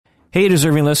Hey,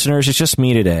 deserving listeners, it's just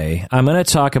me today. I'm going to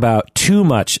talk about too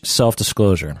much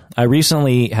self-disclosure. I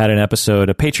recently had an episode,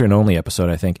 a Patreon-only episode,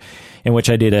 I think, in which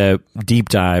I did a deep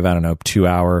dive,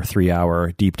 2-hour,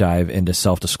 3-hour deep dive into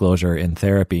self-disclosure in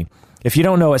therapy. If you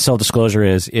don't know what self-disclosure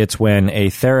is, it's when a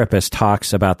therapist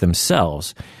talks about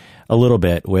themselves a little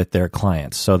bit with their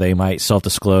clients. So they might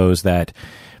self-disclose that,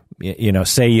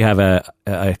 say you have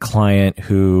a client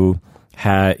who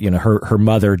had, her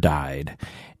mother died.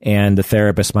 And the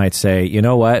therapist might say, you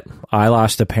know what, I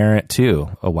lost a parent too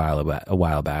a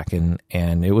while back, and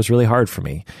it was really hard for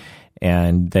me.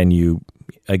 And then you,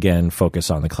 again, focus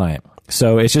on the client.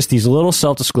 So it's just these little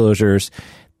self-disclosures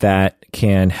that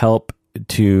can help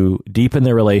to deepen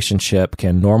the relationship,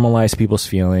 can normalize people's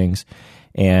feelings,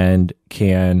 and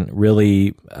can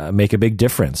really make a big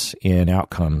difference in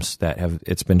outcomes that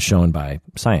it's been shown by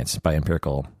science, by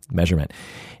empirical measurement.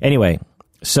 Anyway,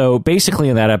 so basically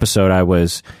in that episode, I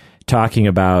was talking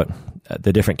about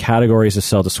the different categories of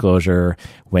self-disclosure,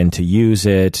 when to use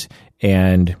it,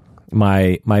 and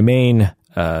my main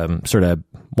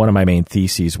one of my main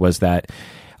theses was that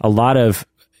a lot of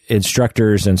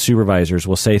instructors and supervisors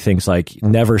will say things like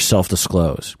never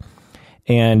self-disclose.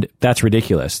 And that's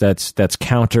ridiculous. That's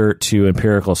counter to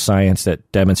empirical science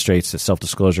that demonstrates that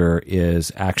self-disclosure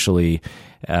is actually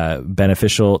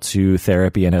beneficial to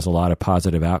therapy and has a lot of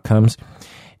positive outcomes.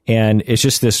 And it's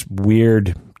just this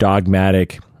weird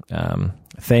dogmatic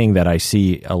thing that I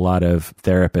see a lot of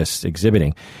therapists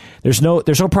exhibiting. There's no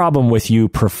problem with you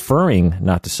preferring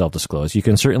not to self-disclose. You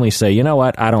can certainly say, you know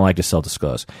what, I don't like to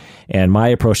self-disclose. And my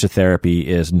approach to therapy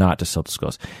is not to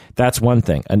self-disclose. That's one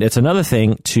thing. And it's another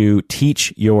thing to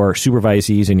teach your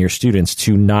supervisees and your students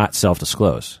to not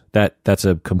self-disclose. That's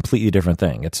a completely different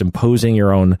thing. It's imposing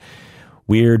your own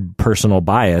weird personal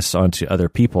bias onto other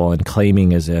people and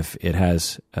claiming as if it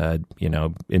has,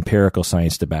 empirical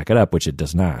science to back it up, which it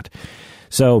does not.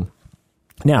 So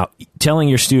now, telling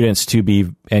your students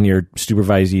and your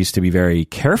supervisees to be very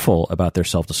careful about their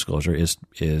self-disclosure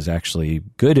is actually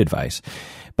good advice.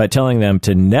 But telling them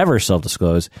to never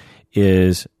self-disclose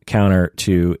is counter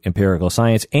to empirical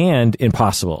science and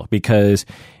impossible, because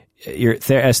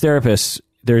as therapists,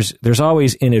 there's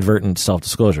always inadvertent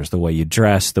self-disclosures, the way you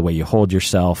dress, the way you hold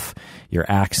yourself, your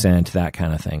accent, that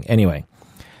kind of thing. Anyway,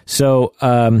 so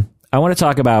I want to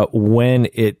talk about when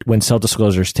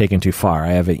self-disclosure is taken too far.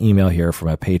 I have an email here from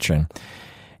a patron,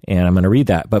 and I'm going to read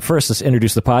that. But first, let's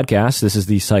introduce the podcast. This is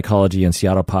the Psychology in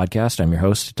Seattle podcast. I'm your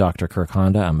host, Dr. Kirk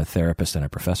Honda. I'm a therapist and a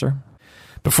professor.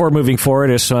 Before moving forward,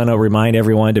 I just want to remind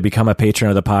everyone to become a patron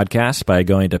of the podcast by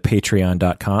going to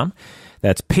patreon.com.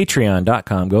 That's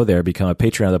patreon.com. Go there, become a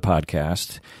patron of the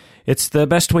podcast. It's the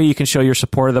best way you can show your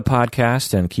support of the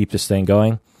podcast and keep this thing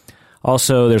going.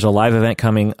 Also, there's a live event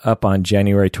coming up on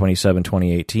January 27,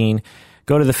 2018.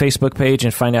 Go to the Facebook page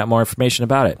and find out more information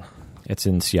about it. It's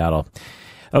in Seattle.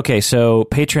 Okay, so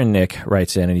patron Nick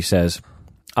writes in and he says,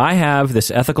 I have this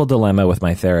ethical dilemma with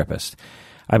my therapist.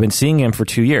 I've been seeing him for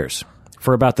 2 years.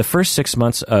 For about the first 6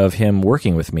 months of him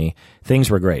working with me,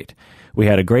 things were great. We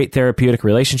had a great therapeutic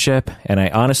relationship, and I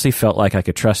honestly felt like I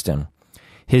could trust him.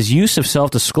 His use of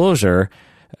self-disclosure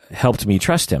helped me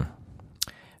trust him.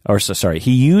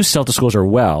 He used self-disclosure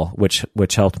well, which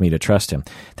helped me to trust him.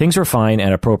 Things were fine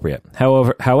and appropriate.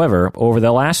 However, over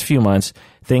the last few months,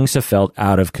 things have felt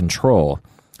out of control.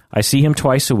 I see him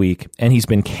twice a week, and he's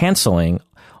been canceling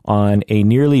on a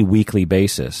nearly weekly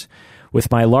basis. With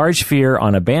my large fear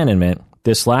on abandonment,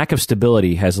 this lack of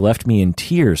stability has left me in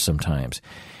tears sometimes.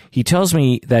 He tells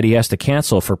me that he has to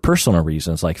cancel for personal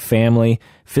reasons like family,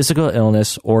 physical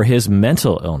illness, or his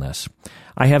mental illness.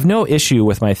 I have no issue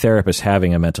with my therapist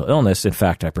having a mental illness. In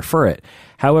fact, I prefer it.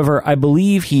 However, I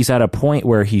believe he's at a point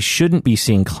where he shouldn't be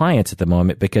seeing clients at the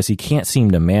moment because he can't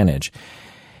seem to manage.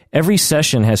 Every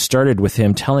session has started with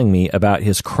him telling me about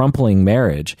his crumbling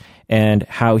marriage and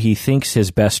how he thinks his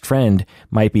best friend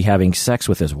might be having sex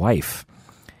with his wife.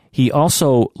 He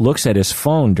also looks at his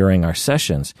phone during our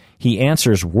sessions. He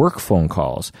answers work phone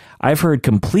calls. I've heard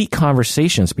complete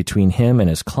conversations between him and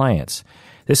his clients.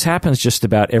 This happens just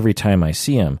about every time I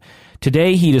see him.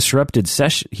 Today, he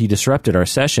disrupted our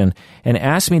session and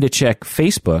asked me to check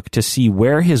Facebook to see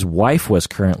where his wife was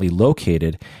currently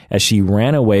located as she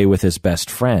ran away with his best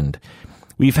friend.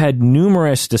 We've had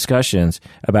numerous discussions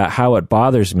about how it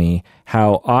bothers me,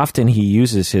 how often he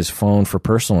uses his phone for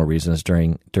personal reasons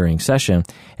during session,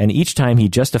 and each time he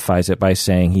justifies it by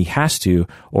saying he has to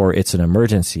or it's an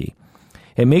emergency.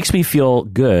 It makes me feel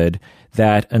good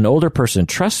that an older person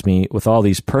trusts me with all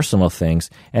these personal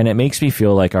things, and it makes me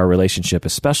feel like our relationship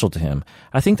is special to him.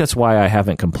 I think that's why I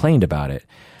haven't complained about it.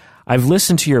 I've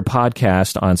listened to your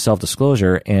podcast on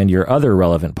self-disclosure and your other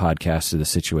relevant podcasts to the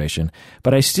situation,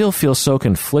 but I still feel so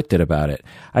conflicted about it.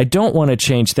 I don't want to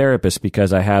change therapists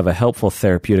because I have a helpful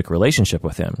therapeutic relationship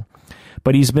with him.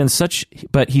 But he's been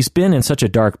in such a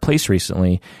dark place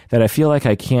recently that I feel like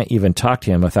I can't even talk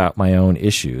to him without my own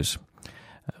issues.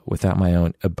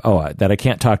 That I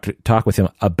can't talk with him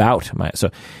about my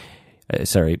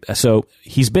So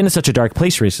he's been in such a dark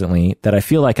place recently that I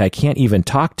feel like I can't even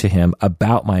talk to him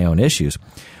about my own issues.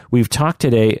 We've talked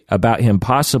today about him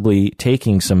possibly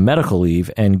taking some medical leave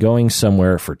and going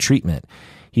somewhere for treatment.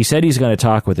 He said he's going to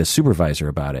talk with his supervisor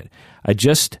about it. I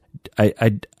just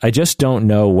don't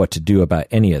know what to do about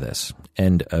any of this.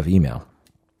 End of email.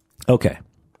 Okay.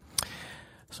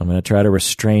 So I'm going to try to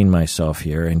restrain myself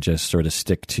here and just sort of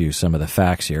stick to some of the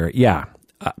facts here. Yeah,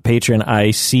 patron,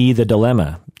 I see the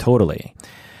dilemma totally.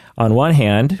 On one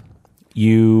hand,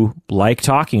 you like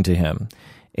talking to him,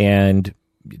 and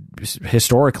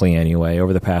historically anyway,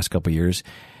 over the past couple of years,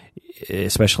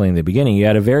 especially in the beginning, you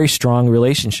had a very strong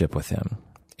relationship with him.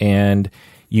 And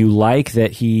you like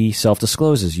that he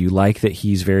self-discloses. You like that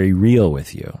he's very real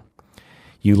with you.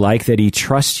 You like that he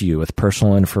trusts you with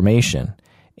personal information.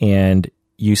 And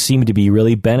you seem to be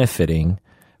really benefiting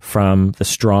from the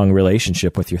strong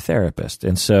relationship with your therapist.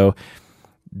 And so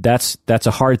that's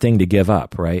a hard thing to give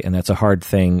up, right? And that's a hard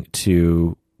thing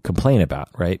to complain about,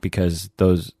 right? Because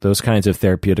those kinds of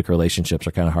therapeutic relationships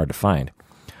are kind of hard to find.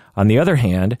 On the other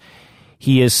hand,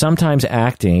 he is sometimes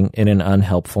acting in an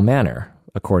unhelpful manner,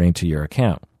 according to your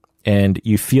account. And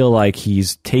you feel like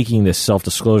he's taking this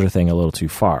self-disclosure thing a little too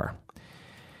far.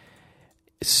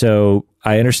 So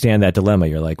I understand that dilemma.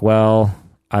 You're like, well,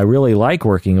 I really like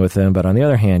working with him, but on the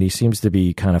other hand, he seems to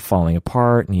be kind of falling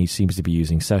apart, and he seems to be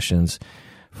using sessions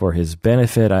for his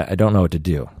benefit. I don't know what to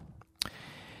do.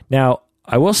 Now,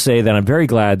 I will say that I'm very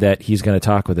glad that he's going to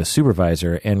talk with his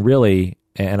supervisor, and really,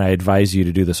 and I advise you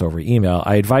to do this over email,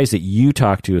 I advise that you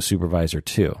talk to a supervisor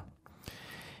too.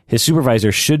 His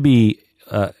supervisor should be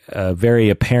very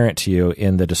apparent to you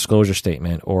in the disclosure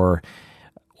statement, or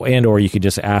you could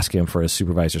just ask him for his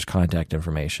supervisor's contact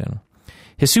information.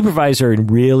 His supervisor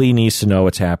really needs to know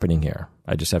what's happening here,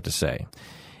 I just have to say.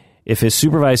 If his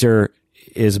supervisor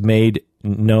is made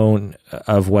known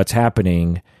of what's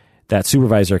happening, that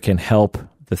supervisor can help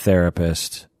the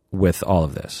therapist with all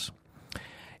of this.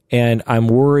 And I'm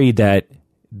worried that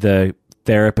the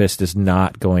therapist is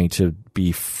not going to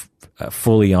be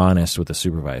fully honest with the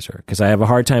supervisor, because I have a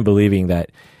hard time believing that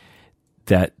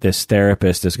this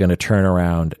therapist is going to turn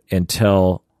around and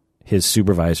tell his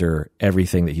supervisor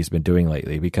everything that he's been doing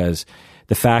lately, because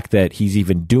the fact that he's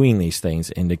even doing these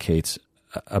things indicates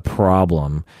a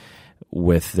problem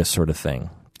with this sort of thing.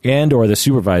 And or the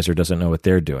supervisor doesn't know what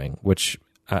they're doing, which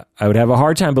I would have a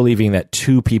hard time believing that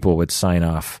two people would sign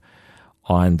off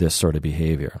on this sort of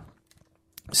behavior.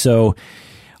 So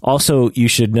also, you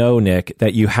should know, Nick,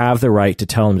 that you have the right to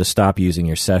tell him to stop using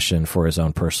your session for his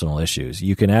own personal issues.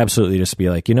 You can absolutely just be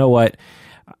like, you know what?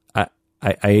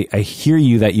 I hear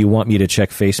you that you want me to check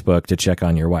Facebook to check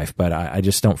on your wife, but I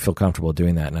just don't feel comfortable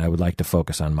doing that, and I would like to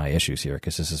focus on my issues here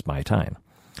because this is my time.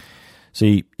 So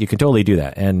you can totally do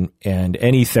that, and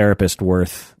any therapist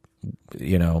worth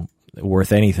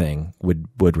anything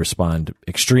would respond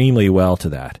extremely well to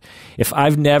that. If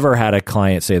I've never had a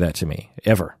client say that to me,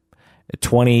 ever,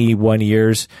 21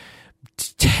 years,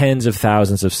 tens of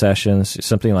thousands of sessions,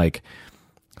 something like,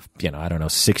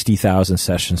 60,000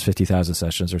 sessions, 50,000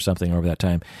 sessions or something over that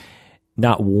time.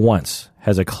 Not once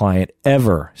has a client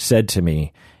ever said to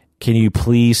me, can you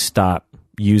please stop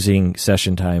using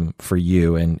session time for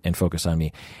you and focus on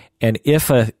me? And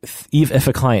if a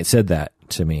client said that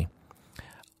to me,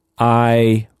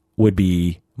 I would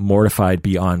be mortified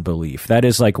beyond belief. That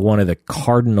is like one of the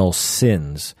cardinal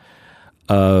sins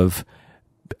of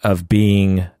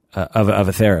being of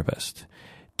a therapist,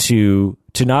 to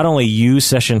not only use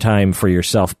session time for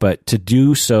yourself, but to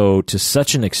do so to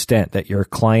such an extent that your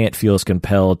client feels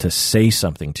compelled to say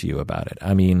something to you about it.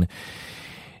 I mean,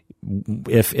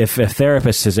 if a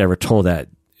therapist has ever told that,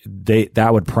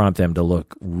 that would prompt them to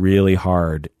look really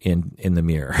hard in the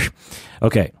mirror.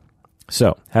 Okay.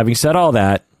 So having said all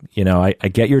that, I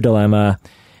get your dilemma,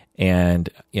 and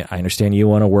I understand you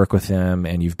want to work with him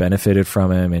and you've benefited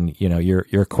from him, and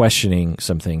you're questioning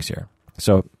some things here.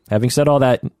 So having said all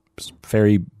that,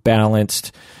 very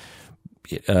balanced,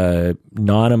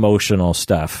 non-emotional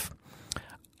stuff,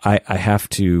 I have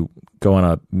to go on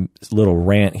a little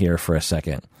rant here for a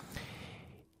second.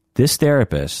 This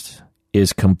therapist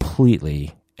is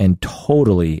completely and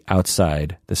totally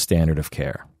outside the standard of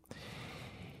care.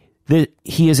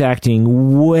 He is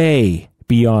acting way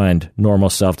beyond normal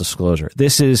self-disclosure.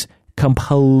 This is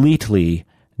completely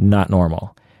not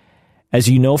normal. As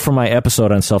you know from my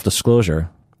episode on self-disclosure,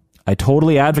 I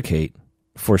totally advocate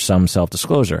for some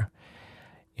self-disclosure.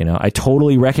 I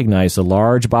totally recognize the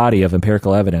large body of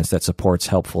empirical evidence that supports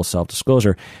helpful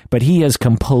self-disclosure, but he has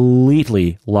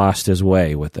completely lost his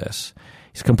way with this.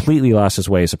 He's completely lost his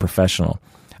way as a professional.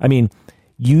 I mean,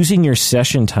 using your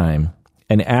session time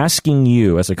and asking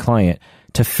you as a client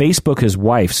to Facebook his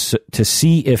wife to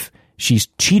see if she's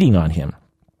cheating on him.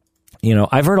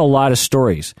 I've heard a lot of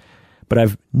stories, but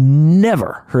I've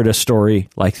never heard a story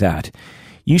like that.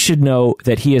 You should know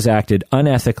that he has acted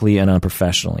unethically and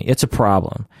unprofessionally. It's a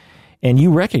problem. And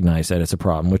you recognize that it's a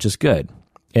problem, which is good.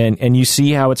 And you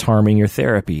see how it's harming your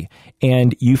therapy.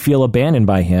 And you feel abandoned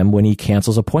by him when he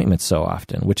cancels appointments so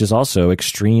often, which is also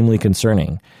extremely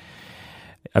concerning.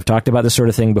 I've talked about this sort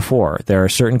of thing before. There are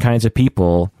certain kinds of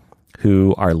people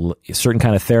who are certain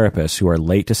kind of therapists who are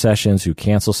late to sessions, who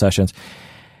cancel sessions.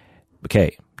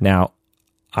 Okay, now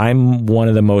I'm one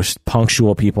of the most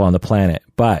punctual people on the planet,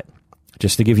 but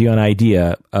just to give you an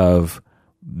idea of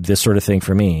this sort of thing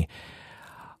for me,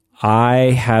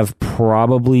 I have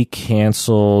probably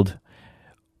canceled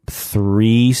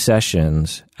 3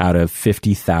 sessions out of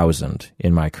 50,000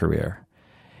 in my career.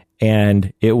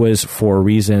 And it was for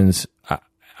reasons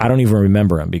I don't even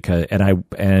remember them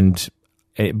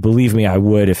believe me, I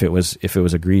would if it was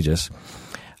egregious.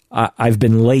 I've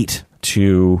been late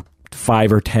to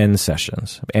 5 or 10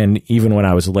 sessions, and even when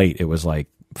I was late, it was like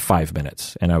 5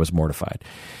 minutes, and I was mortified.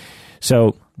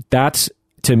 So that's,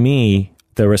 to me,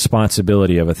 the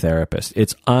responsibility of a therapist.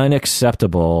 It's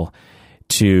unacceptable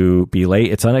to be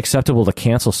late. It's unacceptable to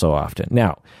cancel so often.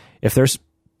 Now, if there's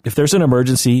an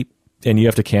emergency and you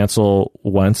have to cancel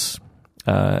once,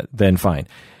 then fine.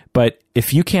 But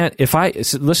if you can't,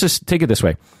 let's just take it this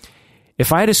way.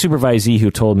 If I had a supervisee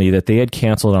who told me that they had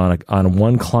canceled on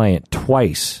one client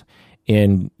twice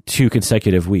in 2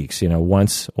 consecutive weeks,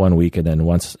 once 1 week and then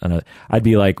once another, I'd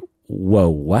be like, whoa,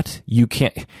 what? You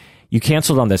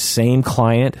canceled on the same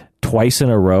client twice in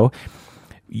a row?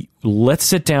 Let's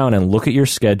sit down and look at your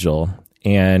schedule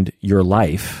and your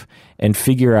life and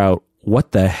figure out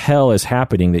what the hell is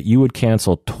happening that you would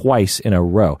cancel twice in a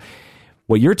row.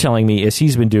 What you're telling me is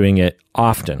he's been doing it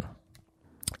often.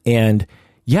 And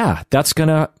yeah, that's going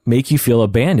to make you feel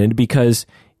abandoned because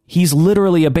he's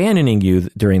literally abandoning you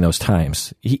during those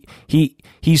times.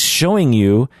 He's showing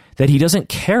you that he doesn't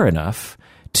care enough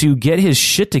to get his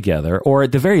shit together, or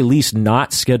at the very least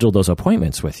not schedule those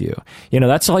appointments with you.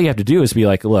 That's all you have to do is be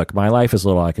like, look, my life is a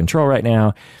little out of control right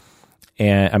now.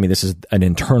 And I mean, this is an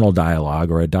internal dialogue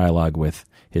or a dialogue with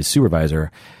his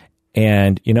supervisor.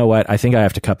 And you know what? I think I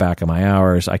have to cut back on my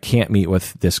hours. I can't meet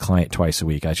with this client twice a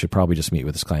week. I should probably just meet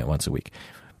with this client once a week.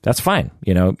 That's fine.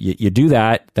 You do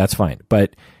that. That's fine.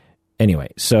 But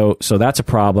anyway, so that's a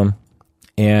problem.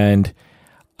 And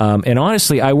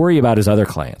honestly, I worry about his other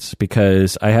clients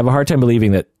because I have a hard time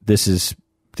believing that this is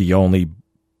the only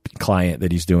client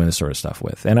that he's doing this sort of stuff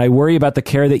with. And I worry about the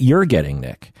care that you're getting,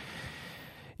 Nick.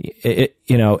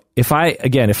 If I had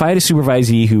a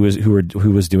supervisee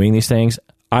who was doing these things,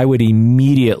 I would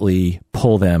immediately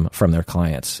pull them from their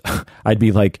clients. I'd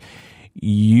be like,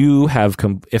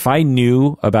 if I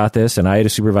knew about this and I had a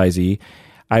supervisee,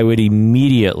 I would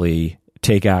immediately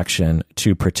take action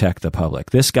to protect the public.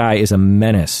 This guy is a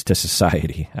menace to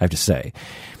society, I have to say.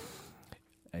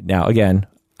 Now, again,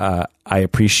 I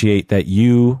appreciate that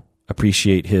you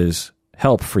appreciate his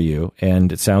help for you,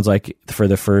 and it sounds like for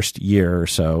the first year or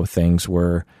so, things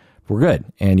were good,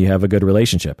 and you have a good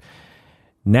relationship.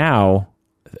 Now,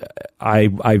 I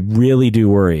really do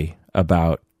worry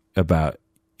about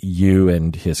you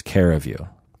and his care of you.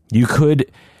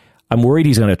 I'm worried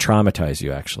he's going to traumatize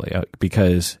you, actually,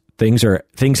 because things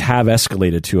have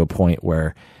escalated to a point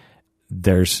where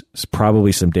there's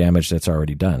probably some damage that's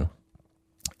already done.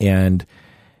 And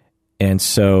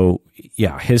so,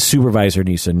 yeah, his supervisor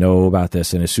needs to know about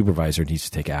this, and his supervisor needs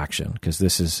to take action because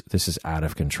this is out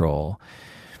of control.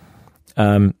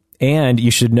 And you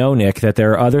should know, Nick, that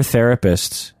there are other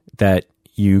therapists that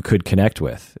you could connect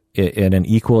with in an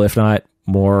equal, if not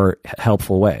more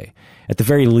helpful way. At the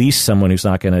very least, someone who's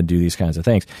not going to do these kinds of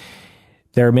things.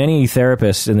 There are many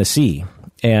therapists in the sea,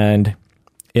 and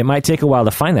it might take a while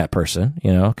to find that person,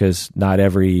 because not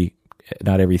every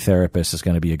therapist is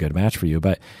going to be a good match for you.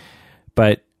 But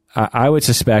I would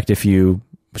suspect if you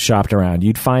shopped around,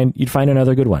 you'd find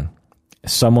another good one,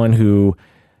 someone who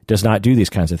does not do these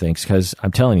kinds of things. Because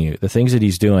I'm telling you, the things that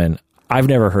he's doing, I've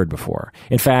never heard before.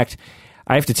 In fact,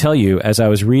 I have to tell you, as I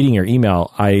was reading your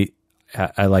email, I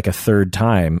like a third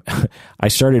time, I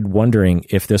started wondering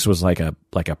if this was like a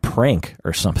prank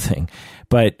or something.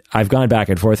 But I've gone back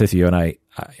and forth with you, and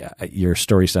your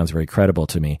story sounds very credible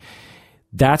to me.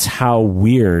 That's how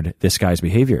weird this guy's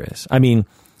behavior is. I mean,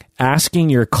 asking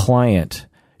your client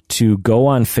to go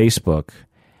on Facebook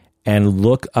and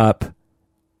look up,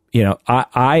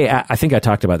 I think I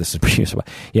talked about this in previous,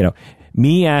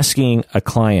 me asking a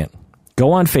client,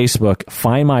 go on Facebook,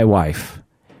 find my wife,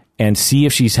 and see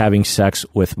if she's having sex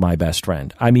with my best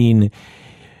friend. I mean,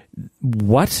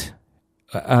 what?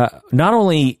 Not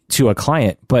only to a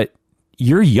client, but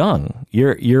you're young.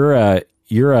 You're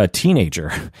a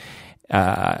teenager,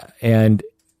 and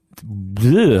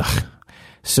ugh.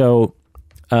 So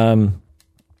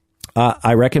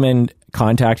I recommend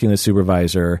contacting the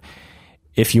supervisor.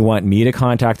 If you want me to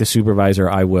contact the supervisor,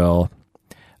 I will.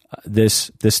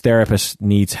 This therapist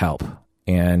needs help,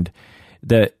 and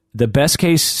the best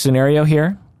case scenario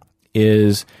here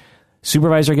is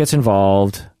supervisor gets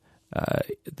involved.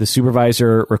 The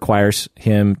supervisor requires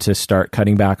him to start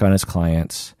cutting back on his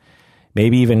clients,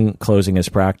 maybe even closing his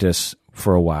practice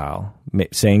for a while,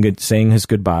 saying his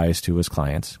goodbyes to his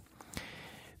clients.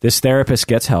 This therapist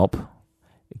gets help,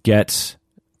 gets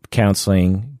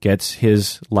counseling, gets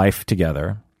his life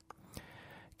together,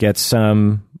 gets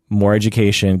some more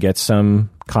education, gets some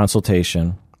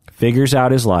consultation, figures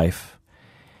out his life,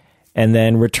 and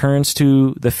then returns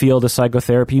to the field of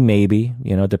psychotherapy, maybe,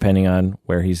 depending on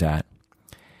where he's at,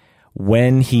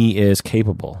 when he is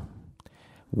capable,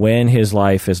 when his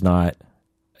life is not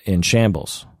in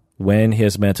shambles, when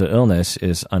his mental illness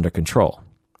is under control.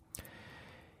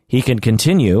 He can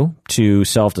continue to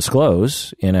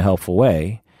self-disclose in a helpful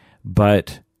way,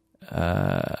 but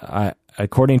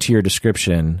according to your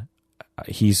description,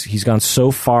 he's gone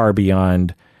so far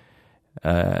beyond,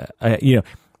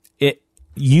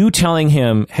 you telling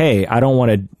him, hey, I don't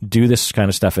want to do this kind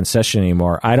of stuff in session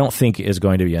anymore, I don't think is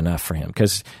going to be enough for him,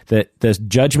 because the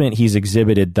judgment he's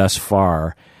exhibited thus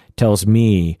far tells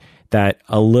me that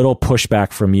a little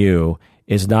pushback from you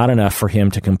is not enough for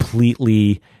him to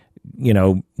completely,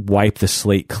 wipe the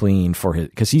slate clean for his,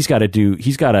 because he's got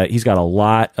a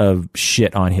lot of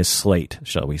shit on his slate,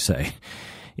 shall we say.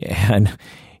 And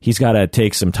he's got to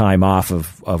take some time off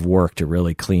of work to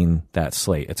really clean that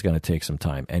slate. It's going to take some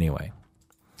time anyway.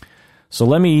 So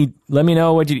let me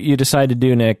know what you decide to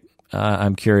do, Nick.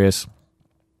 I'm curious.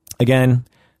 Again,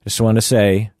 just want to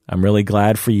say I'm really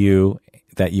glad for you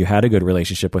that you had a good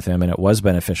relationship with him and it was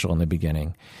beneficial in the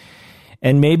beginning.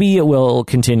 And maybe it will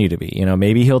continue to be.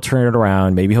 Maybe he'll turn it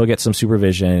around. Maybe he'll get some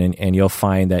supervision, and you'll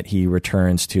find that he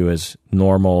returns to his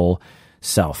normal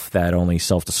self that only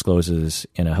self-discloses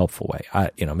in a helpful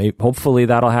way. Hopefully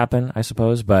that'll happen, I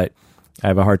suppose, but I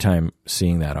have a hard time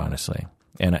seeing that, honestly.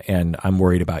 And I'm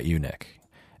worried about you, Nick,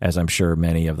 as I'm sure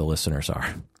many of the listeners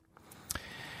are.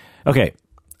 Okay.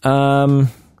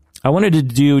 I wanted to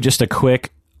do just a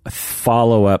quick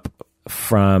follow-up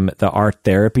from the art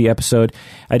therapy episode.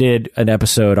 I did an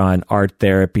episode on art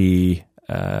therapy.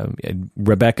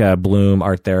 Rebecca Bloom,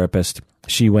 art therapist,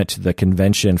 she went to the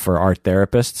convention for art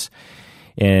therapists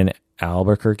in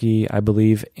Albuquerque, I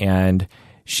believe, and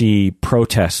she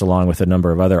protests along with a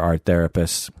number of other art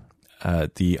therapists,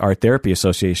 the Art Therapy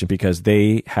Association, because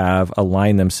they have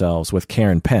aligned themselves with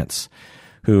Karen Pence,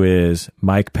 who is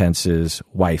Mike Pence's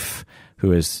wife,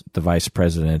 who is the vice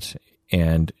president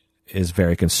and is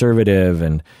very conservative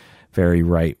and very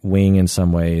right-wing in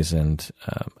some ways, and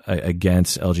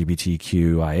against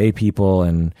LGBTQIA people,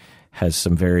 and has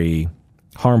some very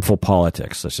harmful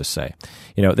politics, let's just say.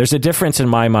 There's a difference in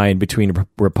my mind between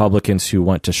Republicans who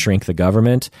want to shrink the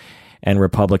government and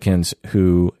Republicans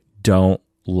who don't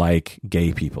like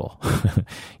gay people.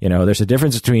 There's a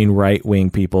difference between right-wing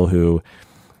people who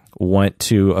want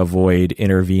to avoid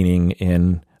intervening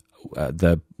in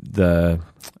the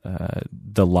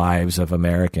lives of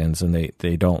Americans, and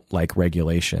they don't like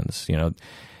regulations.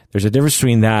 There's a difference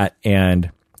between that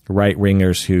and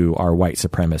right-wingers who are white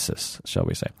supremacists, shall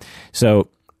we say. So,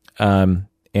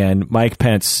 and Mike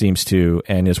Pence seems to,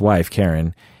 and his wife,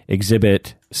 Karen,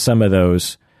 exhibit some of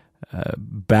those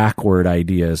backward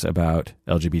ideas about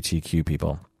LGBTQ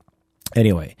people.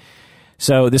 Anyway,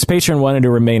 so this patron wanted to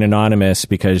remain anonymous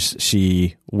because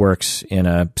she works in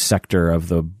a sector of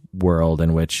the world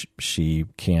in which she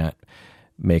can't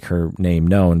make her name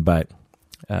known, but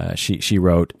she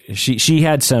wrote, she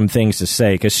had some things to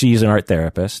say because she's an art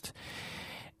therapist,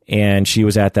 and she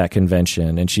was at that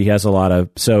convention, and she has a lot of,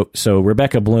 so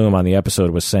Rebecca Bloom on the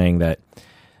episode was saying that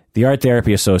the Art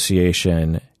Therapy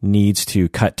Association needs to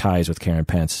cut ties with Karen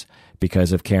Pence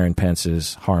because of Karen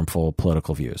Pence's harmful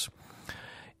political views.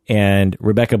 And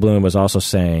Rebecca Bloom was also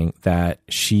saying that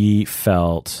she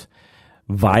felt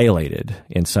violated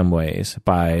in some ways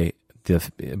by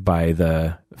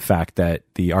the fact that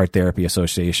the Art Therapy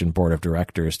Association Board of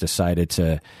Directors decided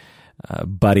to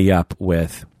buddy up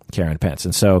with Karen Pence.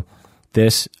 And so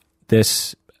this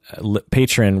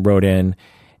patron wrote in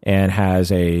and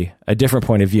has a different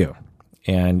point of view.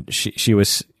 And she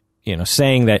was,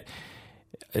 saying that,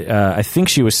 I think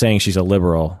she was saying she's a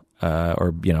liberal,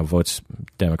 or, votes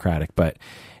Democratic. But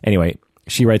anyway,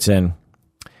 she writes in,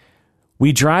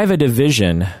 "We drive a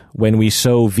division when we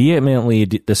so vehemently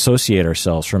dissociate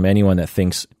ourselves from anyone that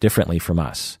thinks differently from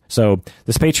us." So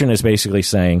this patron is basically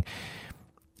saying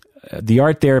the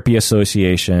Art Therapy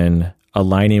Association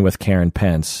aligning with Karen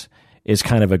Pence is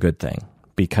kind of a good thing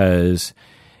because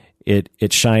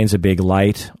it shines a big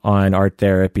light on art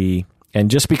therapy. And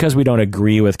just because we don't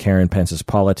agree with Karen Pence's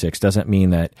politics doesn't mean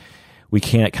that we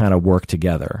can't kind of work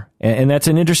together. And that's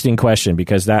an interesting question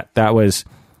because that was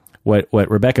what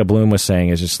Rebecca Bloom was saying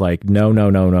is just like,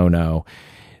 no.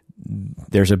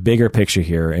 There's a bigger picture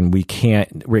here, and we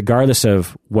can't, regardless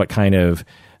of what kind of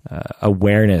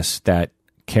awareness that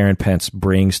Karen Pence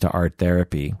brings to art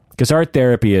therapy, because art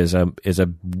therapy is a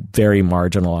very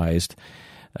marginalized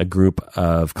a group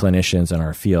of clinicians in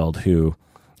our field who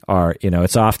are,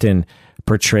 it's often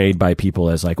portrayed by people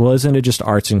as like, well, isn't it just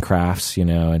arts and crafts,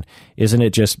 and isn't it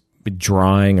just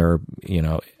drawing or,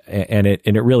 and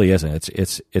it really isn't.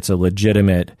 It's a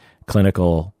legitimate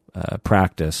clinical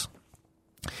practice.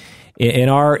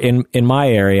 In my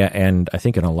area, and I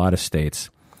think in a lot of states,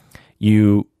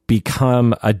 you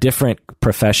become a different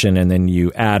profession and then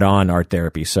you add on art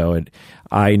therapy. So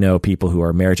I know people who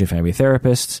are marriage and family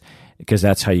therapists because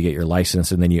that's how you get your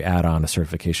license, and then you add on a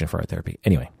certification for art therapy.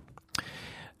 Anyway,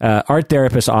 art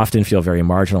therapists often feel very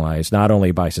marginalized, not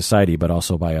only by society but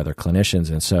also by other clinicians.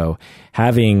 And so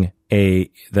having the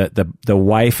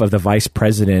wife of the vice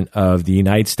president of the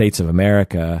United States of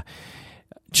America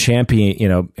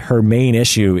champion, her main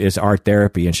issue is art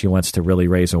therapy, and she wants to really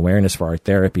raise awareness for art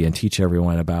therapy and teach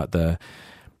everyone about the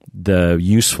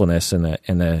usefulness and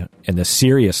the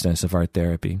seriousness of art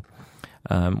therapy.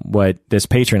 What this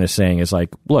patron is saying is like,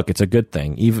 look, it's a good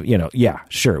thing. Even, yeah,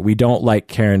 sure, we don't like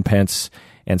Karen Pence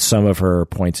and some of her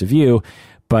points of view,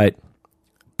 but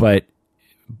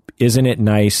isn't it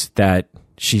nice that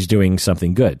she's doing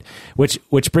something good? Which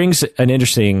brings an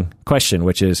interesting question,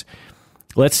 which is,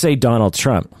 let's say Donald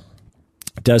Trump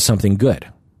does something good.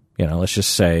 Let's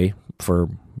just say for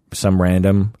some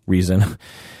random reason,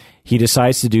 he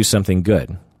decides to do something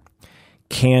good.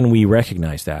 Can we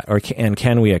recognize that, and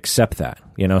can we accept that?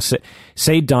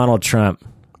 Say Donald Trump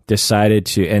decided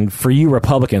to, and for you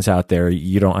Republicans out there,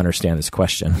 you don't understand this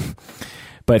question,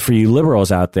 but for you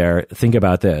liberals out there, think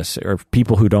about this, or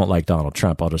people who don't like Donald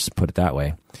Trump, I'll just put it that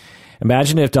way.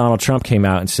 Imagine if Donald Trump came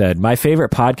out and said, "My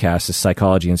favorite podcast is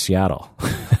Psychology in Seattle."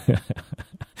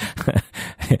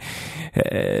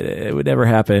 It would never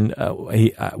happen.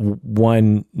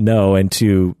 One, no, and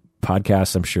two,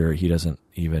 podcasts, I'm sure he doesn't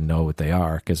even know what they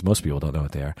are because most people don't know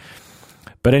what they are.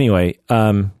 But anyway,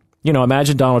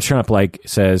 imagine Donald Trump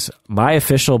says, "My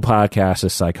official podcast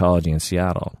is Psychology in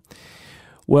Seattle."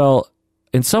 Well,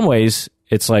 in some ways,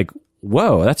 it's like,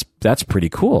 whoa, that's pretty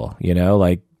cool.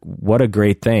 What a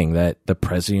great thing that the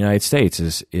president of the United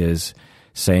States is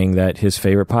saying that his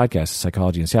favorite podcast is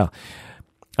Psychology in Seattle.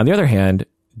 On the other hand,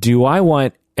 do I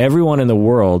want everyone in the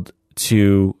world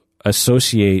to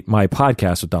associate my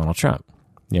podcast with Donald Trump?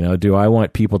 Do I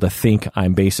want people to think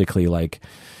I'm basically like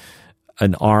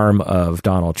an arm of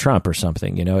Donald Trump or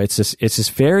something? It's this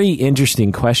very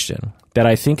interesting question that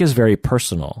I think is very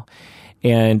personal.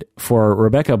 And for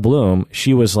Rebecca Bloom,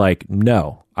 she was like,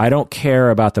 no, I don't care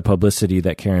about the publicity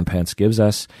that Karen Pence gives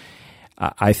us.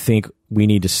 I think we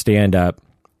need to stand up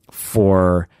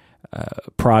for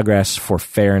progress, for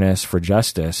fairness, for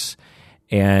justice,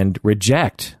 and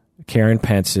reject Karen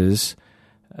Pence's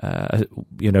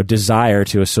desire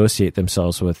to associate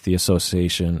themselves with the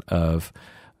Association of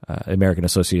American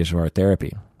Association of Art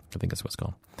Therapy. I think that's what it's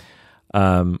called.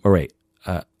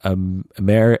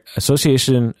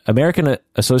 American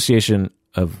Association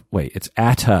of, it's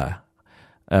ATA.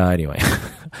 Anyway,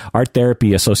 Art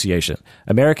Therapy Association.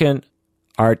 American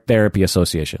Art Therapy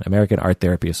Association. American Art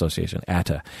Therapy Association,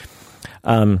 ATA.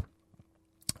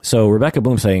 So Rebecca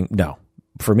Bloom saying, no,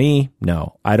 for me,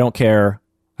 no, I don't care.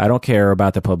 I don't care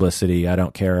about the publicity. I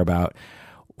don't care about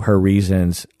her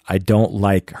reasons. I don't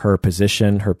like her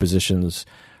position. Her position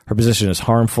is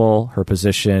harmful. Her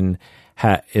position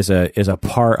is a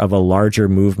part of a larger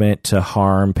movement to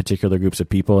harm particular groups of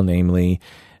people, namely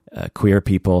queer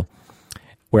people.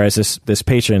 Whereas this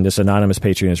patron, this anonymous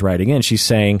patron, is writing in. She's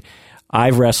saying,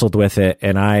 I've wrestled with it,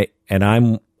 and I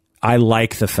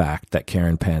like the fact that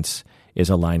Karen Pence is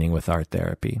aligning with art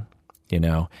therapy.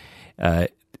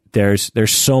 There's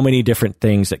so many different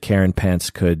things that Karen Pence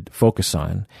could focus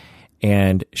on.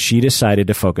 And she decided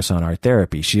to focus on art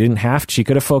therapy. She didn't have to. She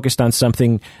could have focused on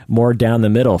something more down the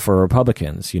middle for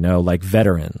Republicans, like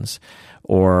veterans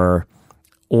or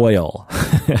oil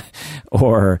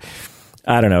or,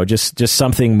 I don't know, just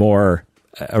something more,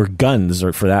 or guns,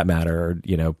 or for that matter,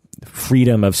 or,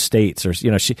 freedom of states, or,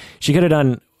 she could have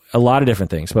done a lot of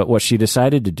different things. But what she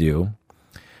decided to do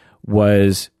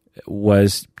was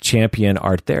champion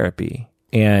art therapy.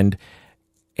 And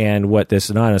what this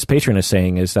anonymous patron is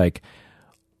saying is like,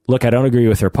 look, I don't agree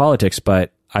with her politics,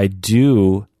 but I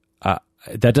do.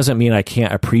 That doesn't mean I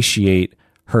can't appreciate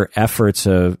her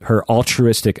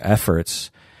altruistic efforts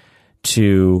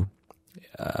to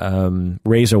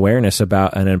raise awareness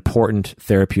about an important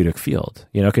therapeutic field.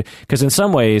 Because in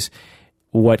some ways,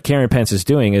 what Karen Pence is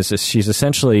doing is she's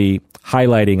essentially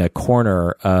highlighting a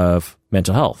corner of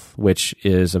mental health, which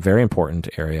is a very important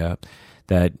area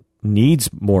that needs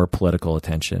more political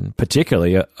attention,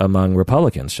 particularly among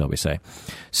Republicans, shall we say.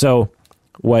 So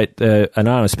what the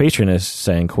anonymous patron is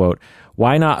saying, quote,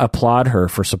 why not applaud her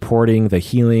for supporting the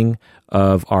healing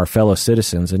of our fellow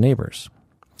citizens and neighbors,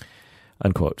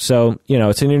 unquote. So,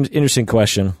 it's an interesting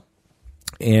question,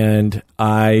 and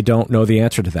I don't know the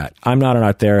answer to that. I'm not an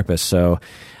art therapist, so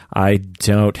I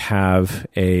don't have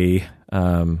a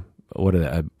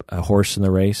horse in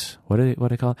the race. What do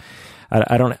they call it?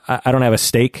 I don't have a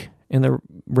stake in the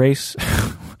race.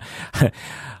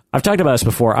 I've talked about this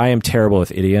before. I am terrible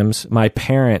with idioms. My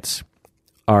parents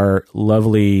are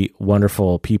lovely,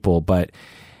 wonderful people, but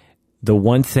the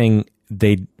one thing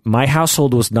my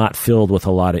household was not filled with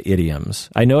a lot of idioms.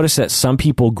 I noticed that some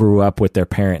people grew up with their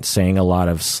parents saying a lot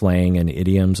of slang and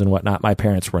idioms and whatnot. My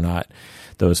parents were not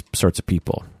those sorts of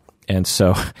people. And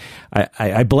so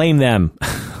I blame them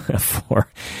for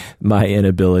my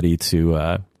inability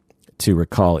to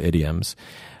recall idioms.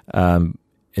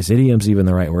 Is idioms even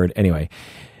the right word? Anyway,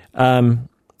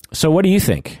 so what do you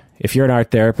think? If you're an art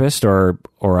therapist or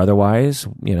otherwise,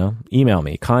 email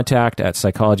me,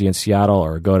 contact@Psychology in Seattle,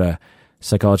 or go to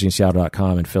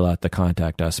psychologyinseattle.com and fill out the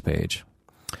Contact Us page.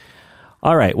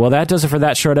 All right. Well, that does it for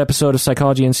that short episode of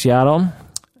Psychology in Seattle.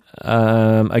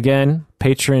 Again,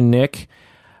 patron Nick,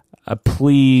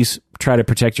 please try to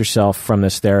protect yourself from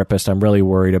this therapist. I'm really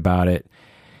worried about it.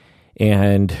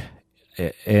 And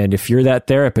if you're that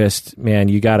therapist, man,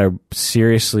 you got to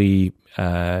seriously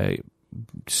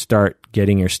start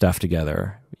getting your stuff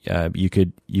together. You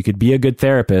could be a good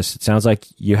therapist. It sounds like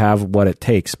you have what it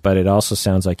takes, but it also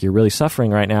sounds like you're really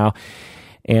suffering right now,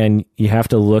 and you have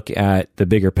to look at the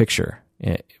bigger picture.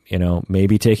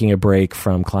 Maybe taking a break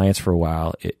from clients for a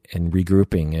while and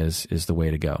regrouping is the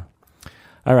way to go.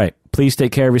 All right. Please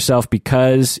take care of yourself,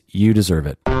 because you deserve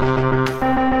it.